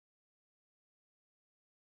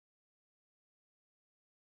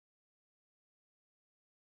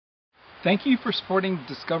Thank you for supporting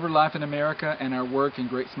Discover Life in America and our work in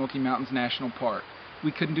Great Smoky Mountains National Park.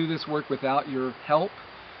 We couldn't do this work without your help.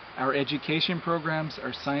 Our education programs,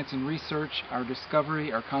 our science and research, our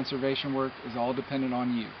discovery, our conservation work is all dependent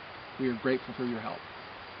on you. We are grateful for your help.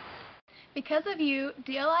 Because of you,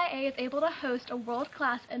 DLIA is able to host a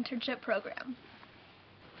world-class internship program.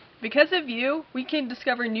 Because of you, we can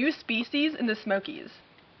discover new species in the Smokies.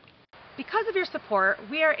 Because of your support,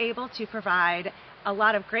 we are able to provide a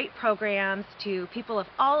lot of great programs to people of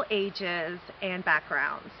all ages and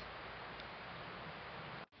backgrounds.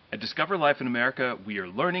 At Discover Life in America, we are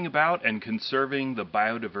learning about and conserving the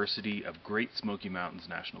biodiversity of Great Smoky Mountains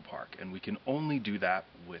National Park, and we can only do that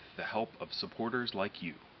with the help of supporters like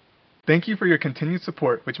you. Thank you for your continued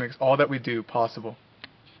support, which makes all that we do possible.